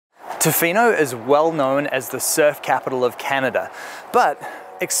Tofino is well known as the surf capital of Canada, but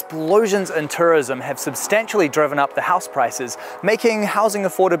explosions in tourism have substantially driven up the house prices, making housing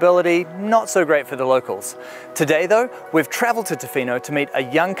affordability not so great for the locals. Today though, we've traveled to Tofino to meet a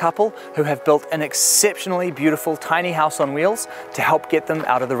young couple who have built an exceptionally beautiful tiny house on wheels to help get them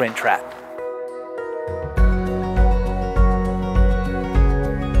out of the rent trap.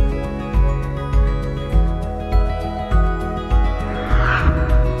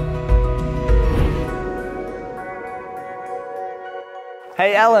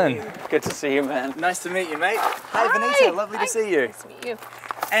 Hey Alan! Good to see you, man. Nice to meet you, mate. Hi Vanita, lovely to see you. Nice to meet you.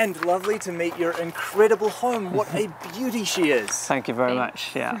 And lovely to meet your incredible home. What a beauty she is. Thank you very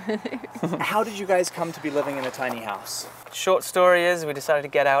much, yeah. How did you guys come to be living in a tiny house? Short story is we decided to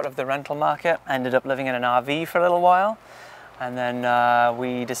get out of the rental market. Ended up living in an RV for a little while. And then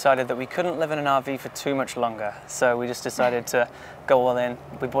we decided that we couldn't live in an RV for too much longer. So we just decided to go all in.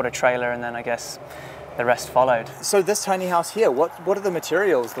 We bought a trailer and then I guess the rest followed. So this tiny house here, what are the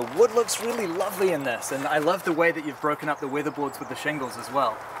materials? The wood looks really lovely in this, and I love the way that you've broken up the weatherboards with the shingles as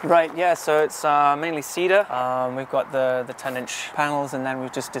well. Right, yeah, so it's mainly cedar. We've got the 10-inch panels, and then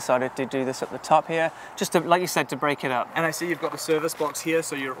we've just decided to do this at the top here, just to, like you said, to break it up. And I see you've got the service box here,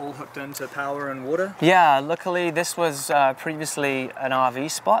 so you're all hooked into power and water? Yeah, luckily this was previously an RV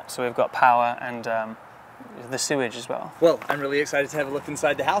spot, so we've got power and the sewage as well. Well, I'm really excited to have a look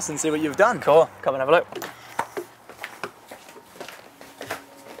inside the house and see what you've done. Cool, come and have a look.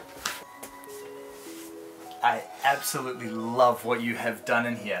 I absolutely love what you have done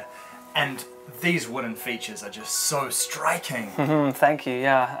in here. And these wooden features are just so striking. Thank you,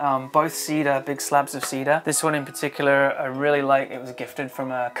 yeah. Both cedar, big slabs of cedar. This one in particular, I really like. It was gifted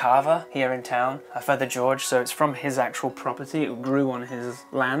from a carver here in town, Feather George, so it's from his actual property. It grew on his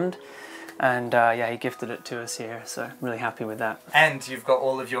land. And yeah, he gifted it to us here, so really happy with that. And you've got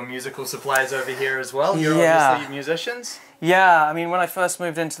all of your musical supplies over here as well. You're obviously musicians. Yeah, I mean, when I first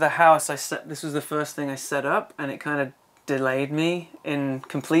moved into the house, this was the first thing I set up, and it kind of delayed me in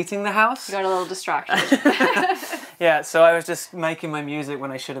completing the house. You got a little distracted. Yeah, so I was just making my music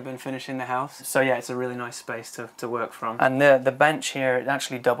when I should have been finishing the house. So yeah, it's a really nice space to work from. And the bench here, it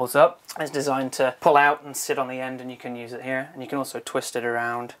actually doubles up. It's designed to pull out and sit on the end, and you can use it here. And you can also twist it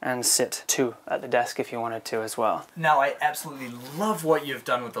around and sit two at the desk if you wanted to as well. Now, I absolutely love what you've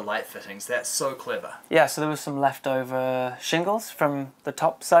done with the light fittings. That's so clever. Yeah, so there was some leftover shingles from the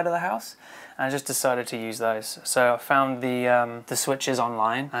top side of the house. I just decided to use those. So I found the switches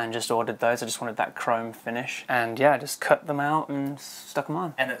online and just ordered those. I just wanted that chrome finish. And yeah, just cut them out and stuck them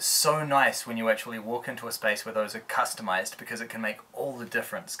on. And it's so nice when you actually walk into a space where those are customized, because it can make all the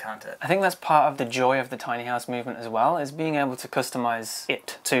difference, can't it? I think that's part of the joy of the tiny house movement as well, is being able to customize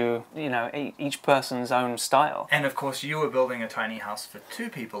it to, you know, each person's own style. And of course you were building a tiny house for two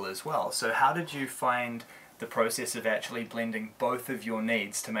people as well. So how did you find the process of actually blending both of your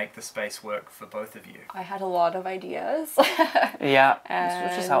needs to make the space work for both of you? I had a lot of ideas. Yeah,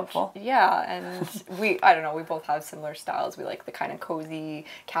 which is helpful. Yeah, and I don't know, we both have similar styles. We like the kind of cozy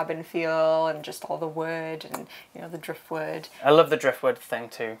cabin feel and just all the wood and, you know, the driftwood. I love the driftwood thing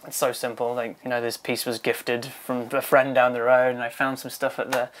too. It's so simple. Like, you know, this piece was gifted from a friend down the road, and I found some stuff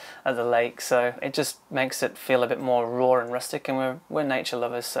at the lake, so it just makes it feel a bit more raw and rustic, and we're nature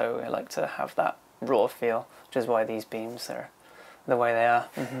lovers, so we like to have that raw feel, which is why these beams are the way they are.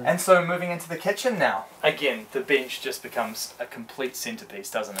 And so moving into the kitchen now, again, the bench just becomes a complete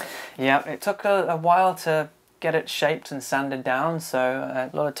centerpiece, doesn't it? Yeah, it took a while to get it shaped and sanded down, so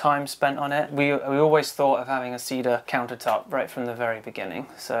a lot of time spent on it. We always thought of having a cedar countertop right from the very beginning,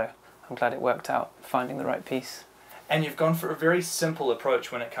 so I'm glad it worked out finding the right piece. And you've gone for a very simple approach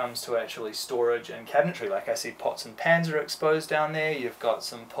when it comes to actually storage and cabinetry. Like, I see pots and pans are exposed down there, you've got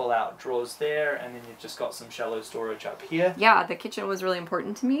some pull-out drawers there, and then you've just got some shallow storage up here. Yeah, the kitchen was really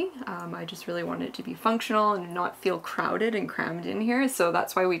important to me. I just really wanted it to be functional and not feel crowded and crammed in here, so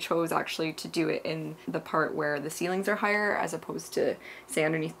that's why we chose actually to do it in the part where the ceilings are higher as opposed to, say,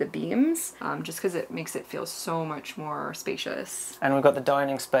 underneath the beams, just because it makes it feel so much more spacious. And we've got the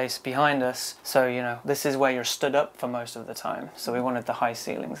dining space behind us, so, you know, this is where you're stood up for most of the time, so we wanted the high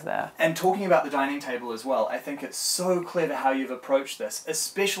ceilings there. And talking about the dining table as well, I think it's so clever how you've approached this,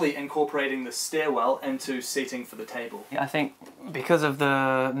 especially incorporating the stairwell into seating for the table. I think because of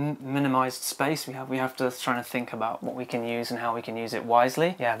the minimized space we have to try to think about what we can use and how we can use it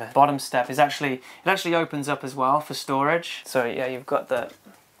wisely. Yeah, the bottom step is actually opens up as well for storage. So yeah, you've got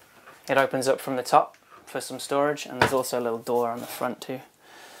it opens up from the top for some storage, and there's also a little door on the front too.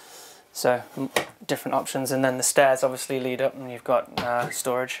 So different options, and then the stairs obviously lead up, and you've got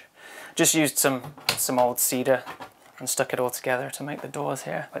storage. Just used some old cedar and stuck it all together to make the doors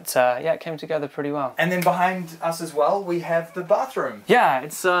here. But yeah, it came together pretty well. And then behind us as well, we have the bathroom. Yeah,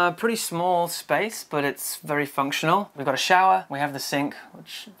 it's a pretty small space, but it's very functional. We've got a shower, we have the sink,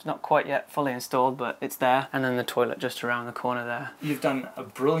 which is not quite yet fully installed, but it's there. And then the toilet just around the corner there. You've done a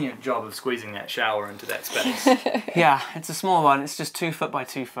brilliant job of squeezing that shower into that space. Yeah, it's a small one. It's just 2 foot by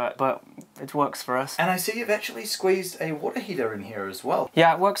 2 foot, but it works for us. And I see you've actually squeezed a water heater in here as well.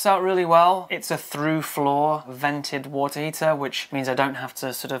 Yeah, it works out really well. It's a through floor vented water heater, which means I don't have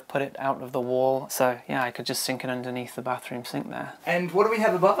to sort of put it out of the wall. So yeah, I could just sink it underneath the bathroom sink there. And what do we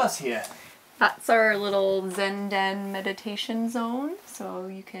have above us here? That's our little Zen Den meditation zone. So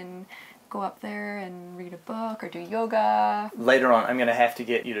you can go up there and read a book or do yoga. Later on, I'm going to have to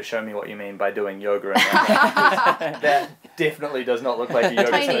get you to show me what you mean by doing yoga in that. That definitely does not look like a yoga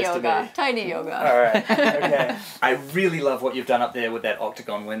Tiny space yoga. to me. Tiny yoga. All right, okay. I really love what you've done up there with that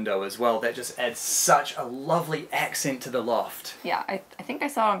octagon window as well. That just adds such a lovely accent to the loft. Yeah, I think I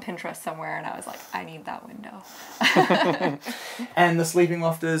saw it on Pinterest somewhere and I was like, I need that window. And the sleeping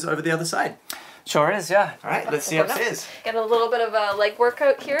loft is over the other side. Sure is, yeah. All right, let's see upstairs. Get a little bit of a leg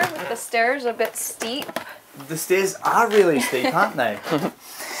workout here with the stairs a bit steep. The stairs are really steep, aren't they?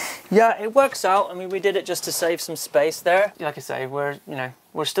 Yeah, it works out. I mean, we did it just to save some space there. Like I say, we're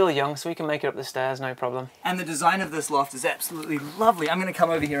still young, so we can make it up the stairs, no problem. And the design of this loft is absolutely lovely. I'm going to come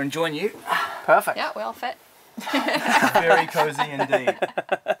over here and join you. Perfect. Yeah, we all fit. Very cozy indeed.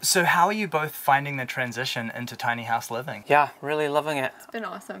 So how are you both finding the transition into tiny house living? Yeah, really loving it. It's been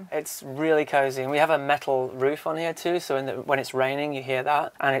awesome. It's really cozy, and we have a metal roof on here too, so when it's raining you hear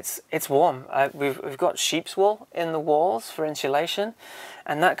that, and it's warm. We've got sheep's wool in the walls for insulation,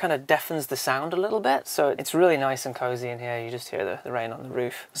 and that kind of deafens the sound a little bit, so it's really nice and cozy in here. You just hear the rain on the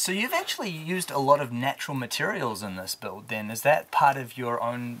roof. So you've actually used a lot of natural materials in this build then. Is that part of your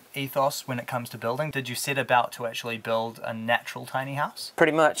own ethos when it comes to building? Did you set about to actually build a natural tiny house?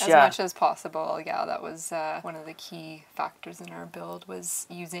 Pretty much, As yeah. much as possible, yeah, that was one of the key factors in our build, was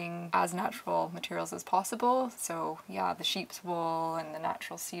using as natural materials as possible. So yeah, the sheep's wool and the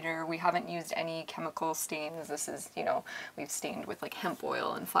natural cedar. We haven't used any chemical stains. This is, we've stained with like hemp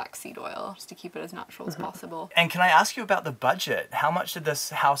oil and flaxseed oil just to keep it as natural as possible. And can I ask you about the budget? How much did this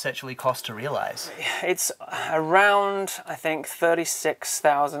house actually cost to realize? It's around, I think,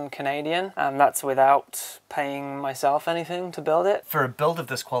 36,000 Canadian, and that's without paying myself anything to build it. For a build of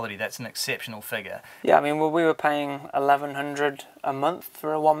this quality, that's an exceptional figure. Yeah, I mean, we were paying 1,100 a month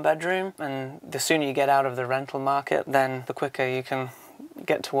for a 1-bedroom, and the sooner you get out of the rental market, then the quicker you can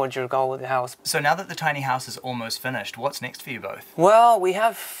get towards your goal with the house. So now that the tiny house is almost finished, what's next for you both? Well, we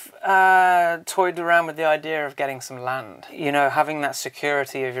have toyed around with the idea of getting some land. Having that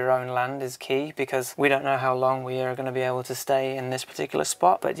security of your own land is key, because we don't know how long we are going to be able to stay in this particular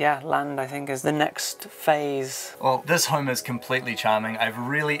spot. But yeah, land, I think, is the next phase. Well, this home is completely charming. I've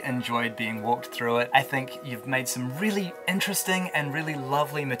really enjoyed being walked through it. I think you've made some really interesting and really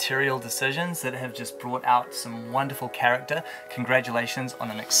lovely material decisions that have just brought out some wonderful character. Congratulations on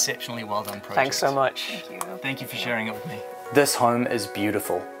an exceptionally well done project. Thanks so much. Thank you. Thank you for sharing it with me. This home is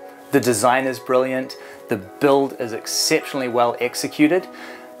beautiful. The design is brilliant. The build is exceptionally well executed.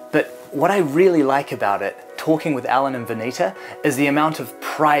 But what I really like about it, talking with Alan and Vanita, is the amount of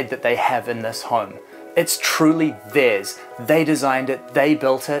pride that they have in this home. It's truly theirs. They designed it, they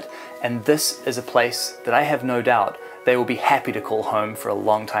built it, and this is a place that I have no doubt they will be happy to call home for a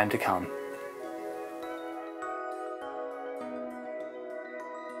long time to come.